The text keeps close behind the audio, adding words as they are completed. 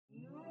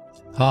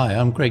Hi,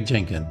 I'm Greg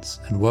Jenkins,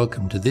 and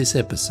welcome to this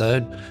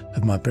episode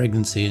of my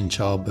Pregnancy and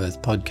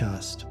Childbirth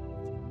podcast.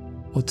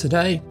 Well,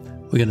 today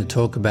we're going to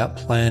talk about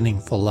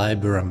planning for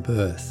labour and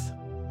birth.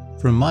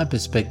 From my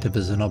perspective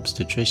as an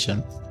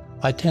obstetrician,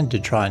 I tend to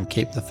try and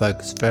keep the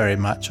focus very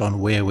much on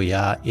where we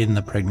are in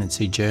the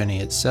pregnancy journey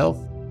itself,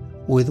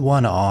 with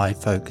one eye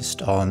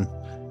focused on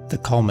the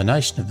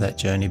culmination of that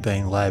journey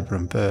being labour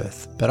and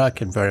birth. But I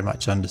can very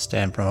much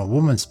understand from a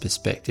woman's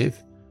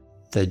perspective,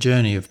 the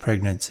journey of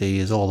pregnancy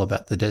is all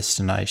about the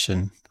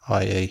destination,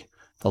 i.e.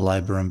 the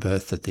labour and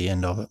birth at the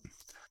end of it.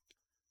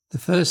 The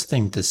first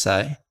thing to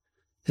say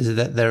is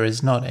that there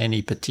is not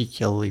any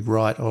particularly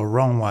right or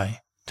wrong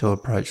way to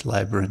approach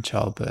labour and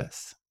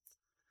childbirth.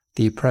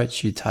 The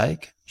approach you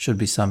take should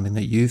be something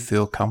that you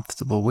feel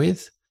comfortable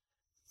with,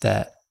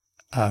 that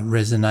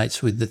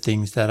resonates with the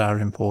things that are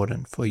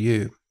important for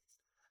you.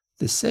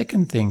 The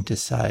second thing to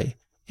say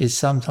is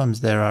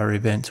sometimes there are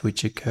events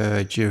which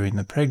occur during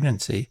the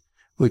pregnancy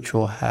which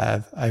will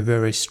have a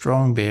very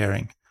strong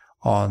bearing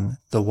on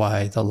the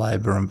way the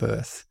labour and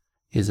birth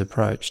is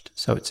approached.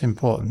 So it's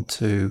important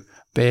to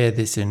bear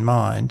this in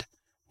mind,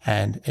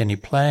 and any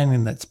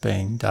planning that's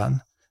being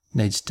done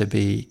needs to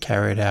be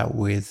carried out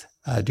with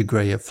a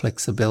degree of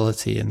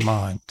flexibility in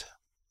mind.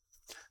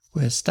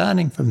 We're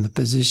starting from the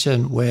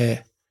position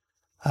where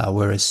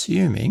we're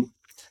assuming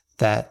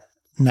that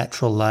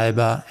natural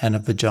labour and a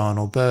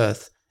vaginal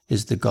birth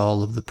is the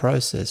goal of the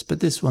process, but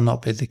this will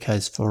not be the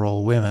case for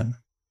all women.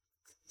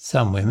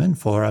 Some women,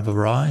 for a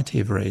variety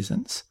of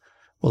reasons,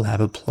 will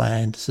have a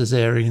planned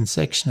caesarean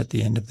section at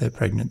the end of their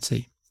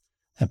pregnancy.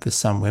 And for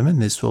some women,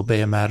 this will be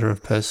a matter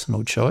of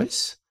personal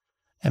choice.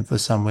 And for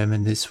some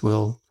women, this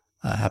will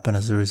happen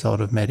as a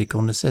result of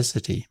medical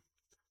necessity.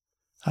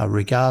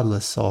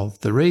 Regardless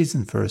of the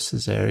reason for a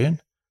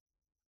caesarean,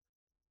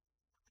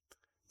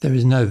 there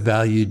is no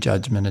value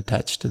judgment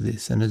attached to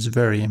this. And it's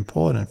very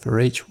important for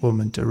each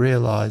woman to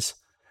realise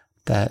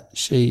that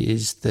she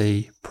is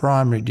the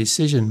primary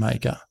decision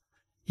maker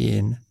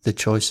in the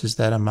choices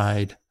that are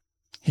made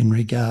in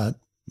regard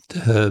to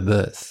her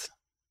birth.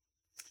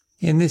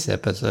 In this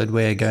episode,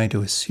 we're going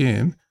to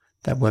assume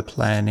that we're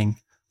planning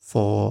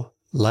for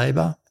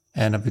labour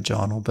and a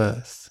vaginal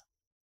birth.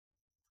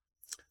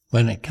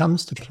 When it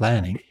comes to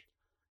planning,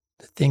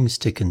 the things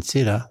to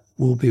consider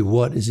will be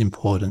what is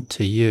important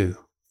to you.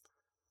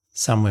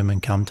 Some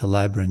women come to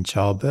labour and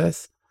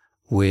childbirth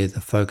with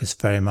a focus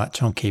very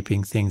much on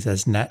keeping things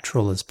as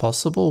natural as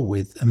possible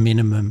with a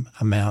minimum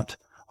amount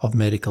of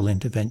medical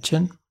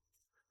intervention.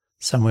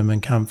 Some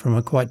women come from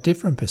a quite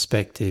different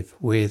perspective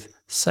with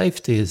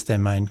safety as their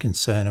main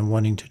concern and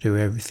wanting to do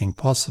everything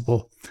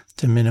possible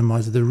to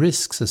minimise the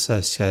risks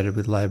associated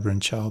with labour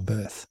and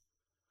childbirth.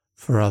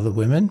 For other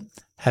women,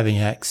 having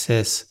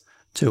access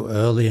to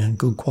early and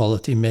good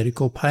quality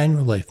medical pain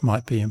relief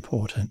might be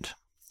important.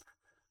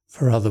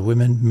 For other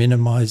women,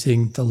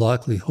 minimising the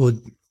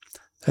likelihood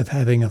of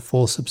having a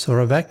forceps or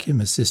a vacuum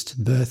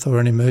assisted birth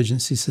or an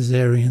emergency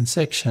caesarean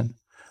section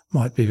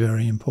might be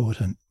very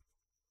important.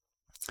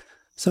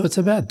 So it's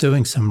about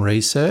doing some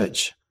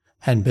research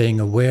and being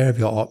aware of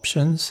your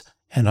options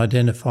and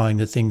identifying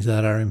the things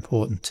that are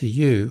important to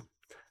you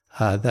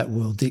that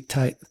will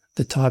dictate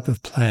the type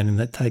of planning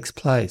that takes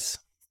place.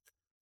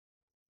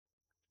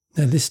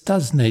 Now this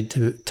does need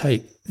to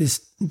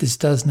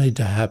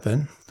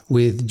happen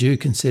with due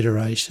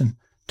consideration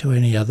to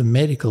any other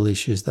medical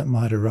issues that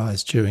might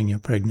arise during your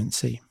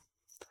pregnancy.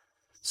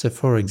 So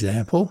for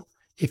example,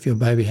 if your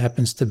baby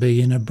happens to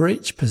be in a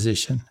breech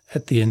position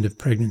at the end of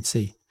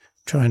pregnancy,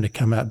 trying to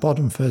come out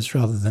bottom first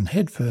rather than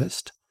head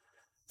first,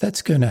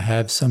 that's going to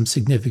have some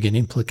significant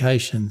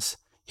implications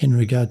in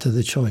regard to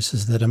the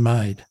choices that are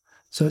made.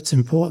 So it's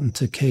important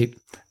to keep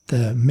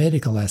the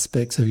medical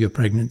aspects of your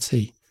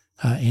pregnancy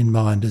in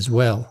mind as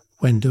well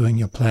when doing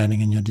your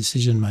planning and your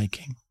decision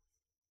making.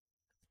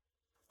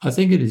 I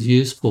think it is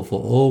useful for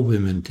all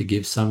women to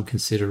give some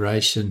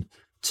consideration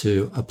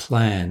to a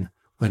plan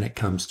when it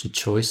comes to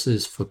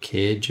choices for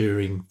care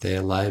during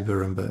their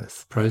labour and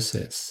birth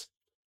process.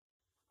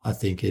 I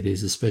think it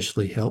is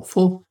especially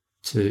helpful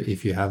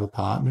if you have a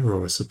partner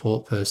or a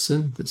support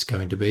person that's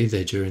going to be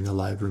there during the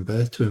labour and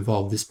birth, to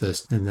involve this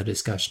person in the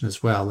discussion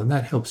as well. And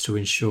that helps to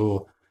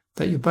ensure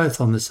that you're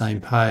both on the same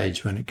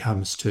page when it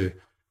comes to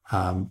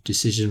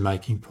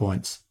decision-making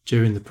points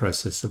during the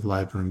process of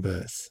labour and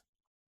birth.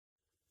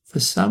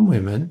 For some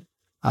women,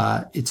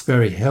 it's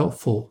very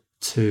helpful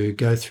to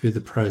go through the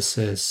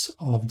process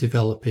of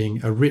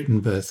developing a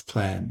written birth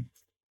plan.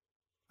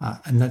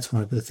 And that's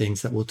one of the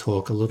things that we'll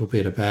talk a little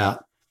bit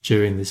about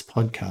during this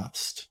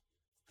podcast.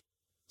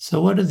 So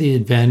what are the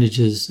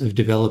advantages of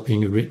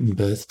developing a written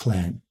birth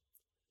plan?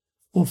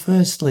 Well,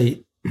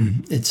 firstly,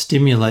 it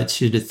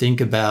stimulates you to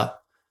think about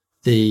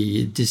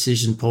the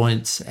decision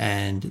points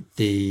and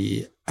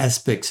the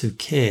aspects of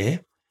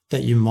care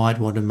that you might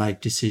want to make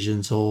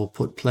decisions or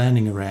put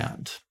planning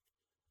around.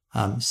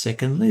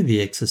 Secondly,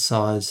 the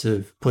exercise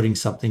of putting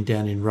something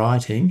down in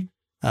writing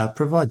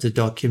provides a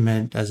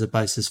document as a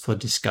basis for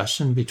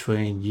discussion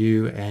between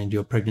you and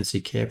your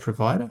pregnancy care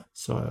provider.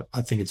 So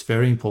I think it's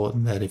very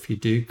important that if you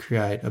do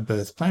create a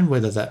birth plan,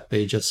 whether that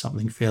be just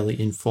something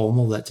fairly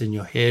informal that's in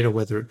your head or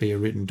whether it be a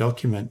written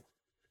document,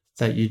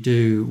 that you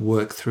do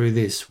work through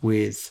this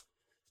with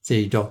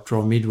the doctor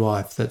or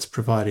midwife that's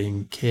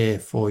providing care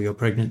for your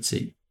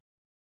pregnancy.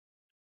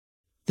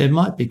 There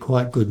might be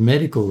quite good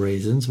medical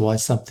reasons why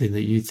something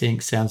that you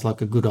think sounds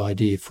like a good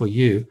idea for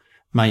you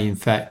may in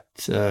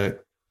fact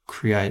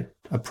create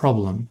a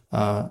problem,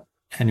 and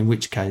in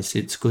which case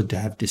it's good to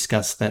have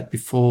discussed that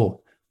before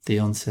the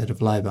onset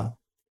of labour.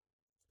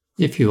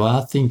 If you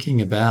are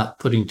thinking about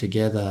putting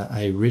together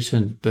a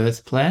written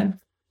birth plan,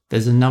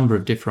 there's a number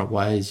of different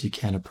ways you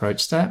can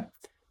approach that.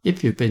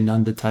 If you've been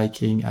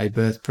undertaking a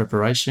birth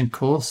preparation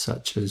course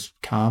such as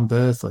Calm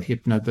Birth or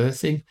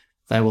Hypnobirthing,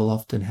 they will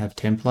often have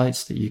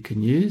templates that you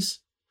can use.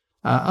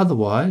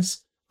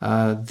 Otherwise,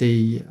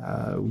 the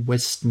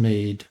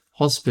Westmead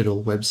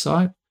Hospital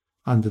website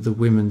under the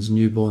Women's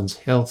Newborns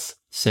Health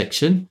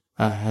section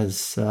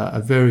has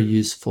a very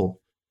useful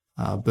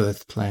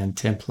birth plan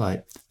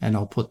template, and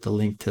I'll put the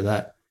link to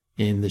that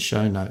in the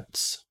show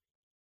notes.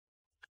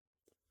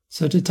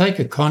 So to take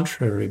a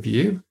contrary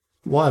view,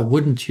 why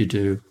wouldn't you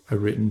do a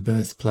written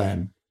birth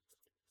plan?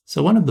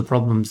 So one of the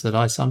problems that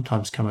I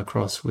sometimes come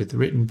across with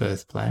written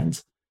birth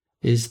plans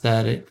is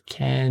that it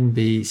can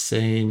be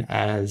seen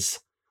as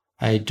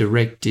a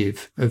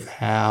directive of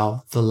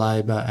how the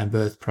labour and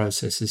birth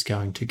process is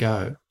going to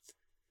go.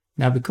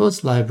 Now,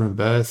 because labour and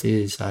birth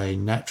is a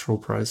natural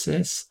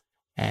process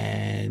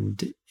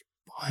and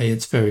by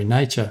its very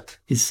nature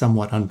is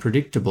somewhat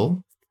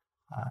unpredictable,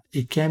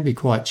 it can be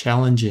quite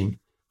challenging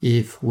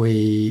if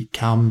we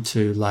come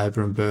to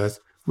labour and birth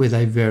with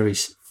a very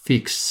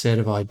fixed set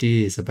of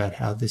ideas about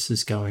how this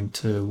is going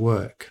to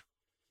work.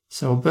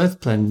 So a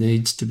birth plan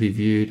needs to be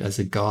viewed as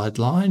a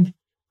guideline,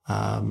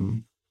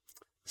 some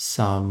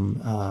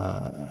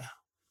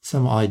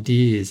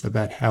ideas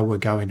about how we're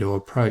going to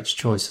approach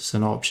choices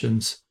and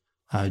options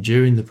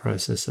during the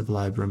process of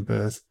labour and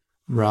birth,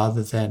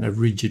 rather than a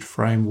rigid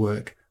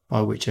framework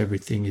by which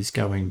everything is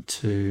going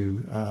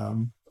to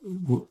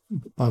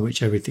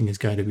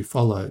be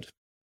followed.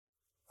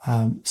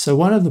 So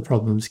one of the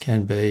problems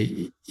can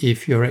be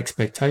if your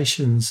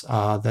expectations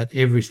are that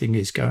everything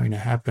is going to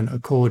happen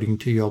according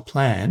to your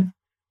plan,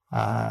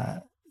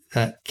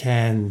 that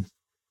can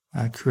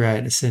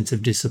create a sense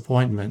of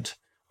disappointment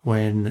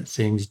when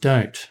things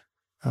don't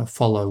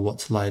follow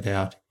what's laid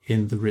out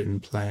in the written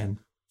plan.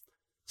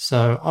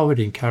 So I would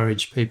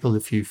encourage people,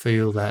 if you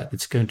feel that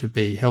it's going to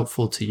be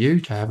helpful to you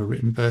to have a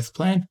written birth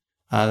plan,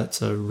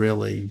 that's a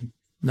really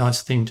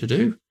nice thing to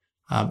do,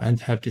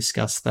 and have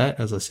discussed that,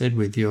 as I said,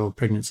 with your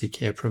pregnancy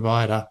care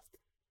provider.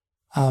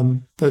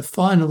 But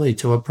finally,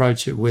 to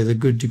approach it with a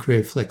good degree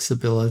of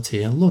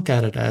flexibility and look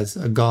at it as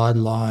a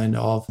guideline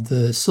of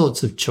the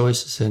sorts of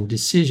choices and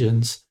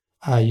decisions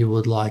you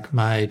would like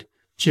made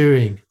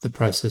during the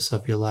process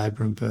of your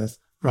labour and birth,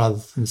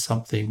 rather than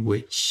something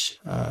which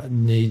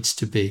needs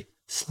to be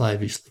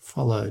slavishly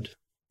followed.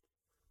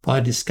 By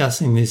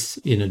discussing this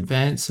in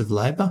advance of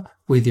labour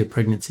with your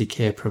pregnancy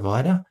care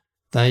provider,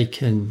 they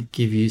can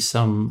give you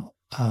some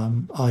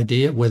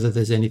idea whether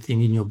there's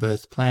anything in your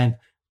birth plan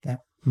that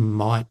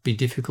might be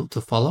difficult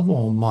to follow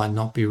or might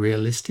not be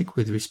realistic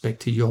with respect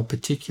to your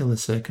particular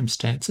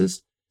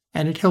circumstances,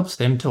 and it helps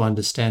them to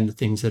understand the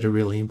things that are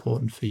really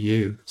important for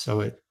you. So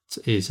it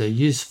is a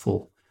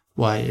useful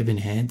way of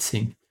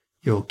enhancing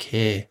your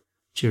care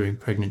during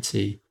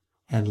pregnancy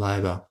and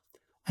labour.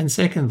 And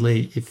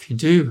secondly, if you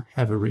do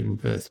have a written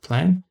birth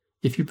plan,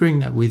 if you bring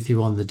that with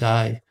you on the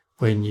day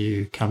when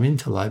you come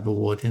into labour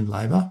ward in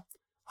labour,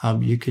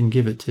 you can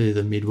give it to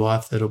the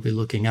midwife that'll be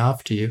looking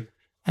after you,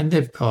 and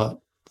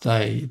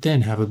they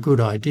then have a good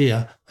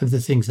idea of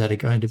the things that are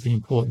going to be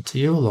important to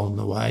you along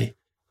the way,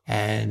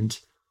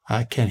 and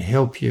can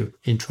help you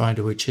in trying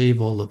to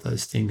achieve all of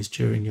those things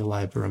during your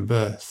labour and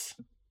birth.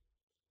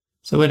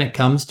 So when it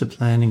comes to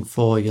planning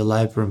for your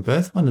labour and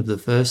birth, one of the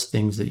first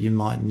things that you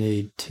might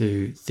need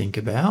to think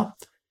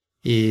about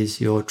is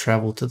your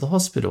travel to the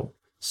hospital.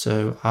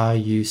 So are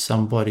you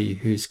somebody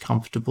who's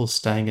comfortable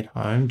staying at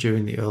home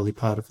during the early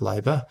part of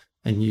labour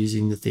and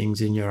using the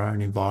things in your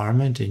own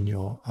environment, in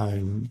your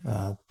own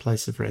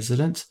place of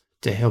residence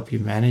to help you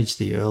manage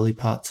the early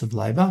parts of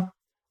labour?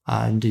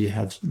 And do you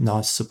have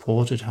nice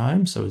support at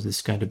home? So is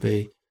this going to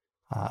be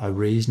a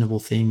reasonable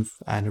thing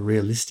and a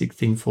realistic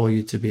thing for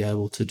you to be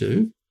able to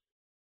do?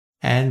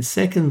 And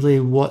secondly,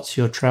 what's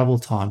your travel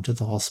time to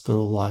the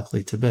hospital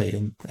likely to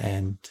be?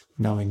 And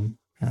knowing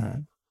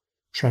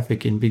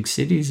traffic in big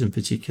cities, and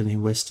particularly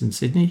in Western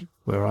Sydney,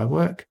 where I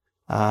work,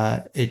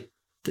 the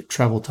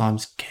travel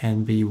times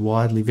can be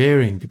widely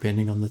varying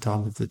depending on the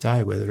time of the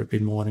day, whether it be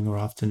morning or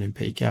afternoon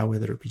peak hour,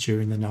 whether it be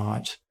during the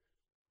night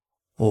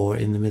or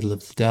in the middle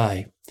of the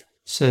day.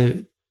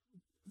 So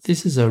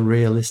this is a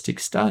realistic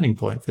starting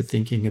point for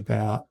thinking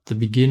about the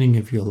beginning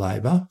of your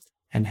labour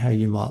and how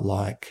you might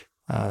like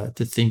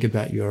to think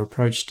about your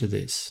approach to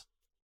this.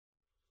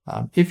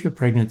 If your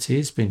pregnancy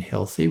has been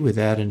healthy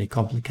without any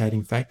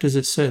complicating factors,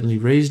 it's certainly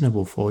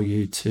reasonable for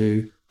you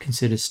to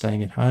consider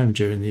staying at home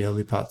during the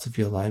early parts of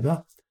your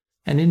labour.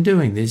 And in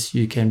doing this,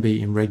 you can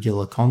be in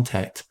regular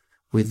contact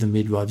with the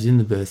midwives in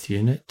the birth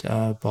unit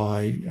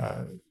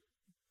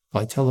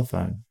by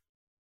telephone.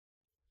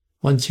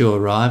 Once you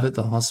arrive at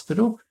the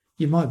hospital,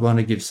 you might want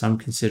to give some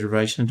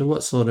consideration to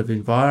what sort of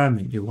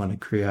environment you want to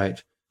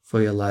create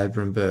for your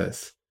labour and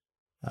birth.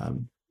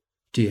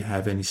 Do you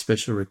have any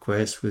special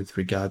requests with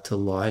regard to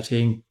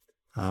lighting?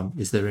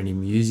 Is there any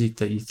music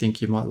that you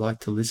think you might like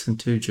to listen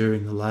to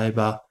during the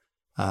labour?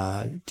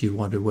 Do you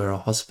want to wear a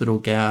hospital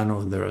gown,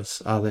 or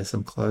are there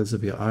some clothes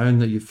of your own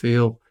that you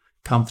feel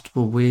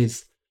comfortable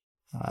with?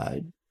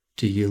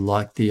 Do you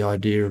like the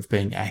idea of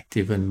being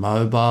active and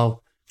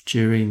mobile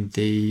during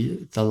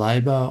the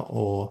labour,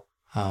 or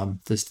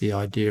does the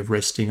idea of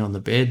resting on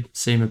the bed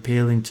seem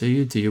appealing to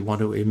you? Do you want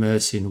to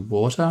immerse in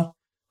water?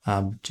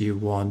 Do you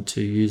want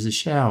to use a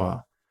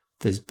shower?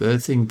 There's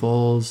birthing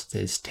balls,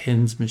 there's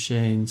TENS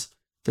machines,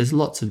 there's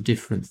lots of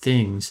different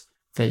things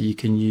that you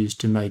can use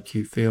to make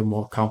you feel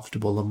more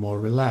comfortable and more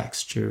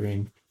relaxed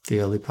during the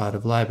early part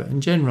of labour.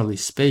 And generally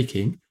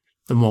speaking,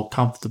 the more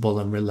comfortable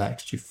and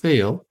relaxed you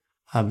feel,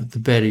 the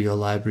better your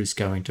labour is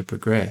going to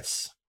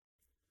progress.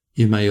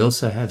 You may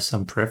also have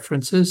some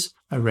preferences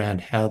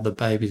around how the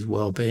baby's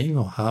well-being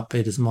or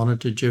heartbeat is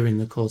monitored during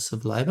the course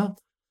of labour.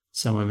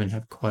 Some women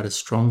have quite a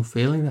strong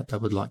feeling that they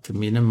would like to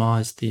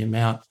minimise the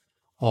amount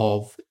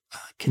of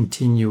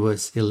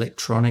continuous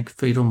electronic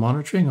fetal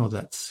monitoring, or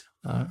that's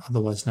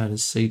otherwise known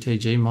as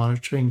CTG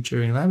monitoring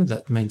during labour.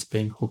 That means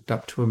being hooked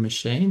up to a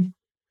machine.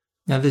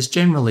 Now, there's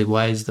generally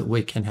ways that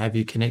we can have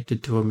you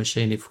connected to a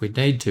machine if we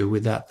need to,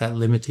 without that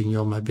limiting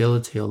your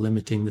mobility or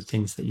limiting the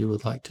things that you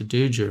would like to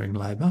do during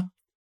labour.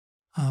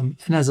 And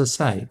as I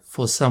say,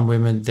 for some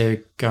women,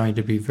 they're going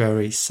to be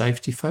very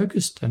safety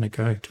focused and are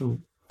going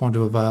to want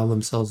to avail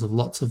themselves of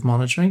lots of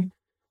monitoring.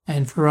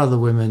 And for other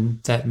women,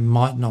 that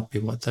might not be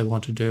what they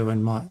want to do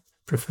and might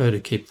prefer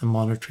to keep the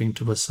monitoring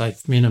to a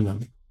safe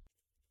minimum.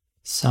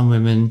 Some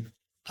women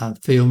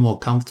feel more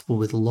comfortable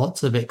with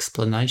lots of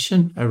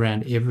explanation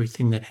around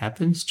everything that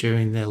happens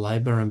during their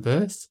labour and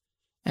birth.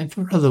 And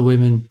for other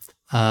women,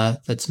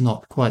 that's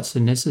not quite so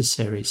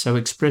necessary. So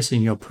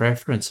expressing your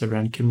preference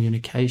around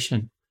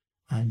communication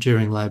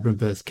during labour and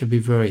birth can be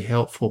very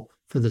helpful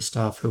for the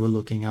staff who are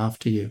looking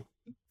after you.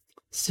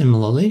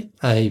 Similarly,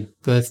 a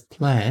birth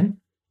plan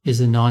is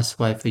a nice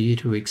way for you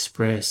to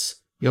express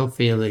your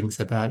feelings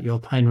about your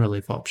pain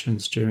relief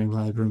options during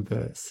labour and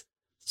birth.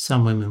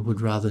 Some women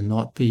would rather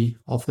not be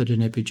offered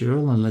an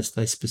epidural unless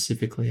they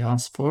specifically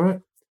ask for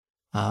it,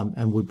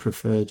 and would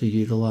prefer to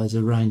utilise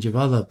a range of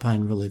other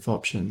pain relief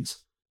options.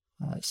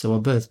 So a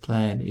birth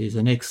plan is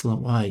an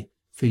excellent way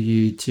for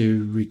you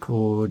to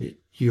record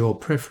your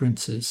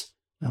preferences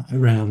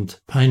around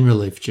pain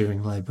relief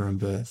during labour and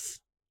birth.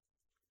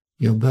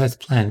 Your birth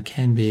plan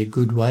can be a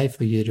good way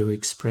for you to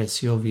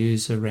express your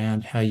views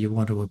around how you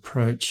want to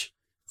approach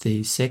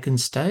the second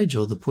stage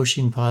or the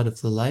pushing part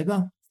of the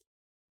labour.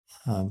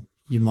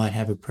 You might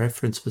have a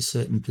preference for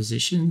certain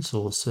positions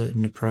or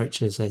certain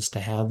approaches as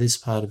to how this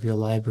part of your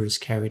labour is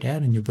carried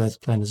out, and your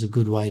birth plan is a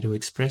good way to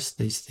express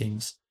these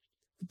things.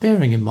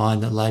 Bearing in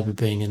mind that labour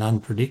being an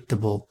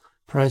unpredictable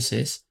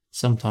process,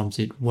 sometimes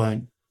it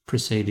won't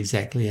proceed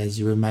exactly as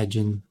you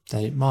imagine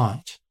that it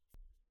might.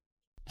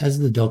 As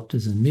the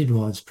doctors and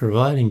midwives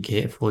providing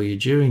care for you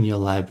during your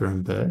labour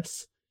and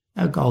birth,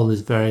 our goal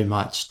is very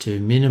much to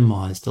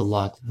minimise the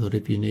likelihood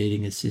of you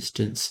needing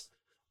assistance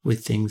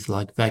with things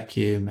like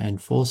vacuum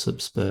and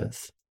forceps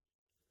birth.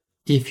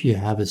 If you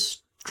have a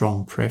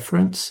strong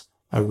preference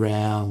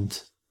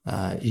around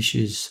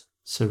issues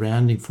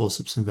surrounding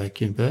forceps and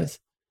vacuum birth,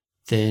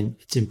 then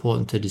it's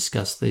important to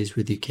discuss these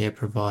with your care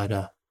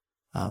provider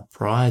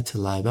prior to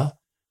labour.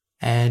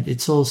 And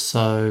it's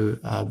also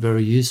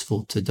very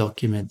useful to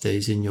document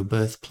these in your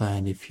birth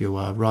plan if you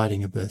are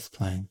writing a birth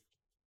plan.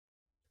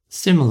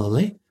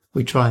 Similarly,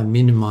 we try and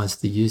minimise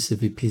the use of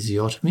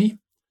episiotomy.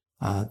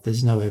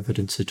 There's no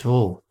evidence at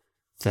all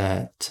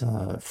that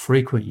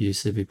frequent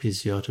use of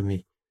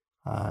episiotomy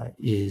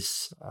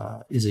is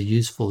a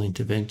useful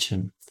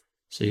intervention.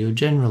 So you'll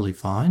generally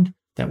find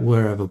that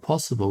wherever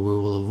possible, we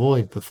will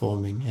avoid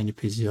performing an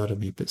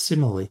episiotomy. But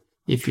similarly,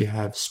 if you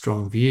have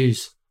strong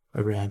views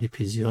around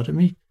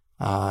episiotomy,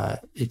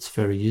 it's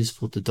very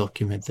useful to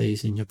document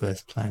these in your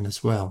birth plan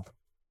as well.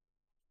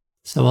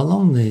 So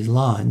along these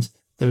lines,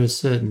 there are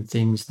certain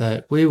things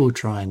that we will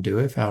try and do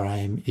if our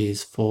aim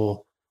is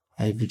for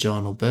a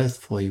vaginal birth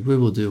for you. We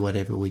will do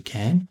whatever we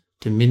can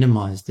to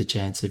minimise the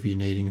chance of you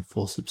needing a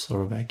forceps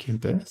or a vacuum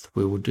birth.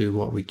 We will do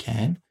what we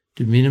can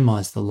to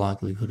minimise the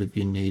likelihood of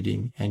you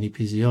needing an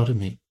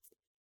episiotomy.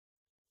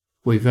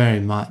 We very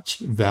much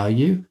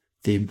value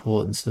the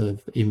importance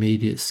of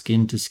immediate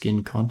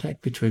skin-to-skin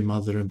contact between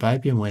mother and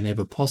baby, and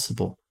whenever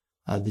possible,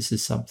 this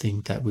is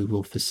something that we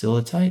will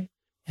facilitate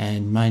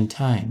and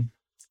maintain.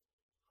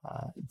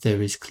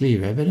 There is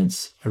clear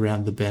evidence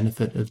around the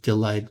benefit of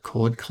delayed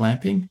cord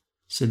clamping,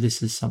 so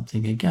this is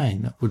something,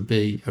 again, that would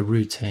be a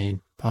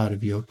routine part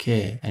of your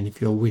care. And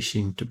if you're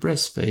wishing to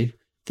breastfeed,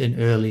 then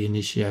early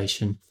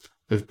initiation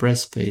of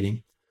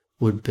breastfeeding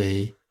would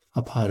be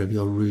a part of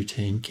your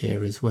routine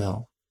care as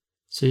well.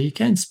 So you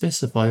can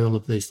specify all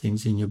of these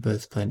things in your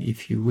birth plan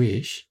if you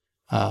wish,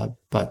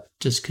 but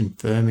just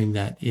confirming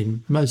that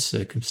in most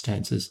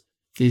circumstances,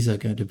 these are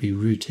going to be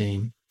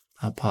routine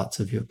parts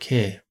of your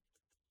care.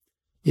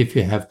 If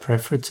you have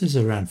preferences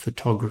around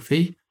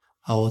photography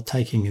or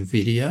taking a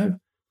video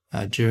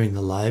during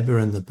the labour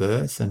and the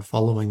birth and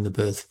following the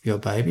birth of your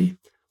baby,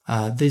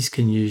 these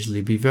can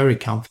usually be very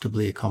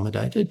comfortably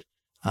accommodated,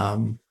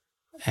 and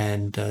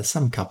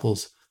some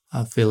couples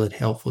feel it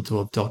helpful to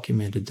have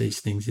documented these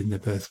things in their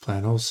birth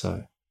plan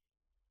also.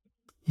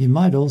 You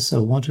might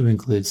also want to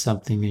include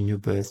something in your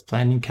birth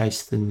plan in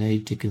case the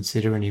need to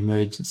consider an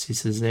emergency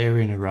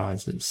caesarean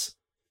arises.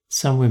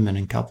 Some women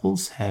and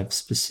couples have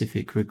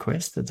specific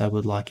requests that they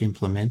would like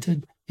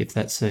implemented. If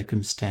that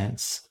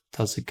circumstance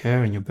does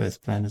occur, and your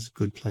birth plan is a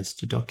good place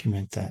to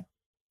document that.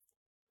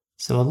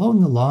 So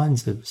along the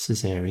lines of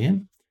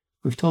caesarean,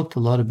 we've talked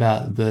a lot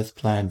about the birth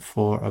plan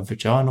for a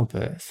vaginal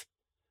birth,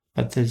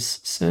 but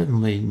there's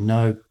certainly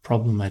no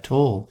problem at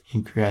all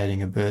in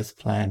creating a birth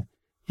plan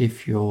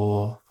if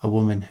you're a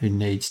woman who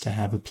needs to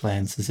have a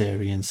planned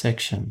caesarean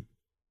section.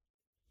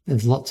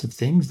 There's lots of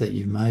things that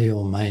you may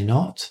or may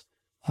not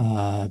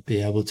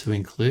be able to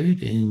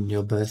include in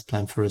your birth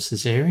plan for a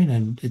caesarean,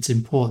 and it's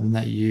important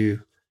that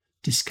you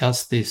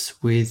discuss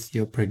this with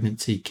your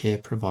pregnancy care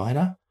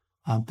provider,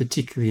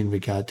 particularly in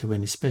regard to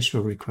any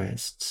special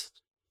requests.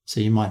 So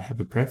you might have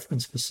a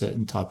preference for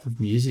certain type of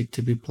music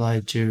to be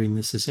played during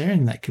the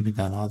caesarean. That can be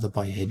done either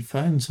by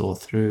headphones or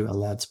through a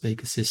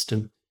loudspeaker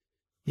system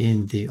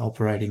in the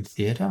operating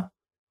theatre.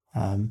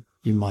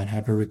 You might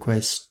have a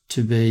request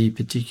to be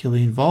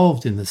particularly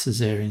involved in the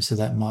caesarean, so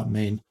that might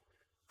mean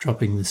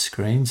dropping the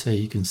screen so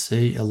you can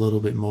see a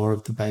little bit more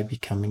of the baby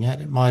coming out.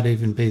 It might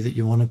even be that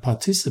you want to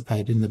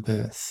participate in the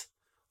birth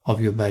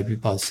of your baby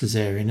by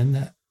caesarean, and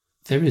that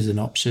there is an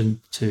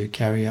option to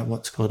carry out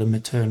what's called a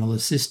maternal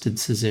assisted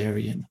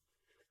caesarean,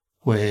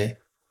 where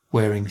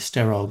wearing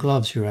sterile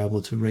gloves you're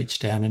able to reach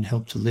down and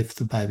help to lift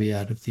the baby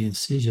out of the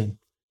incision.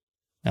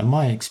 Now,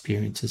 my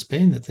experience has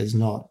been that there's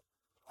not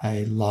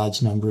a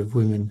large number of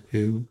women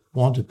who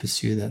want to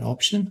pursue that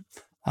option,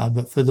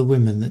 but for the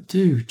women that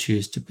do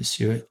choose to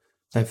pursue it,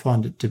 they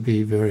find it to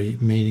be a very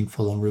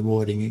meaningful and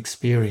rewarding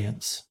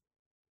experience.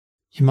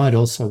 You might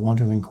also want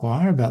to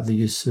inquire about the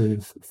use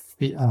of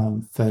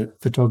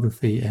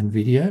photography and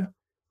video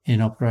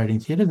in operating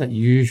theatre. That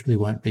usually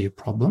won't be a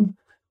problem,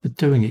 but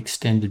doing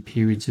extended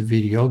periods of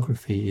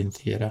videography in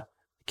theatre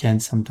can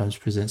sometimes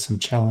present some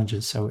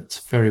challenges, so it's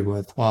very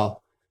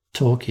worthwhile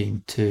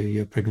talking to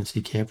your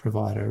pregnancy care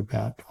provider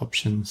about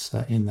options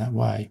in that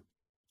way.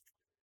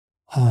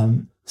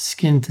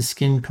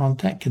 Skin-to-skin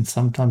contact can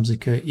sometimes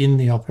occur in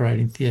the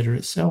operating theatre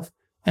itself,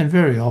 and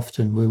very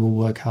often we will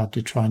work hard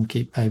to try and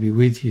keep baby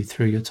with you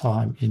through your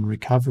time in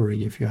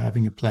recovery if you're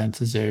having a planned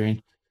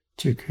caesarean,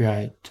 to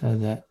create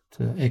that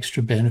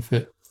extra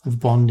benefit of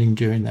bonding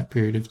during that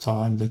period of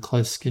time, the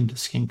close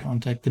skin-to-skin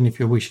contact. And if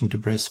you're wishing to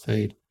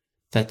breastfeed,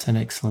 that's an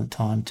excellent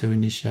time to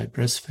initiate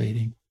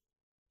breastfeeding.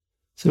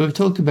 So we've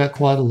talked about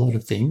quite a lot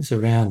of things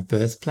around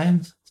birth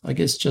plans. I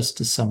guess just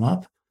to sum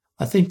up,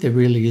 I think there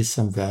really is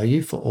some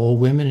value for all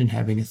women in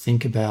having a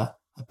think about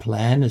a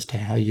plan as to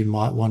how you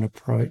might want to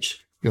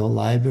approach your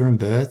labour and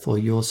birth or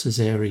your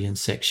caesarean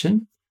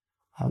section.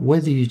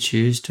 Whether you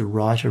choose to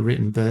write a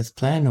written birth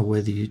plan or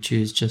whether you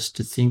choose just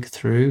to think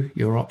through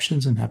your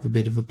options and have a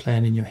bit of a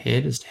plan in your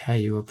head as to how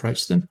you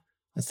approach them,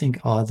 I think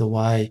either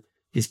way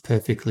is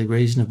perfectly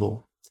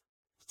reasonable.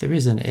 There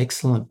is an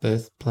excellent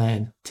birth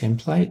plan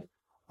template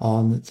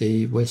on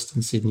the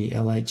Western Sydney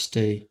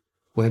LHD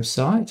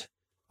website,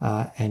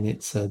 and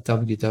it's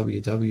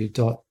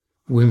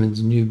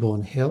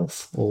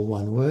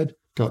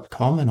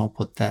www.womensnewbornhealth.com, and I'll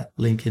put that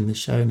link in the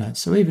show notes.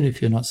 So even if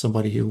you're not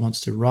somebody who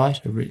wants to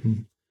write a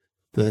written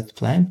birth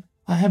plan,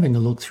 having a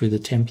look through the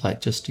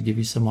template just to give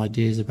you some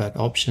ideas about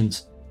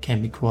options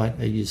can be quite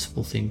a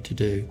useful thing to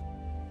do.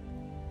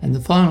 And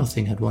the final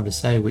thing I'd want to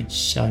say,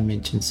 which I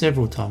mentioned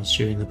several times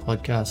during the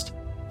podcast,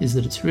 is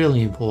that it's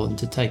really important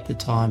to take the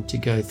time to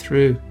go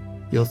through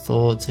your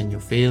thoughts and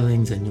your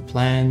feelings and your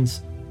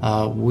plans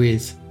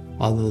with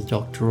either the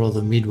doctor or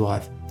the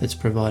midwife that's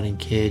providing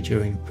care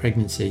during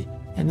pregnancy.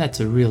 And that's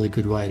a really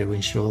good way to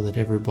ensure that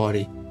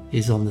everybody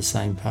is on the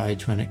same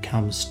page when it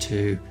comes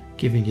to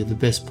giving you the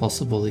best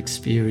possible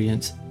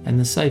experience and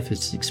the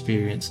safest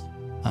experience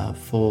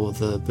for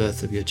the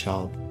birth of your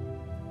child.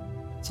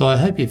 So I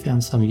hope you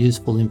found some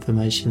useful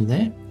information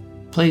there.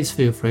 Please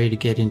feel free to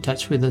get in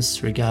touch with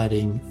us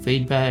regarding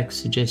feedback,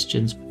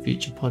 suggestions for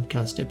future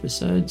podcast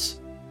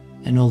episodes,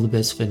 and all the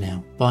best for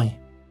now. Bye.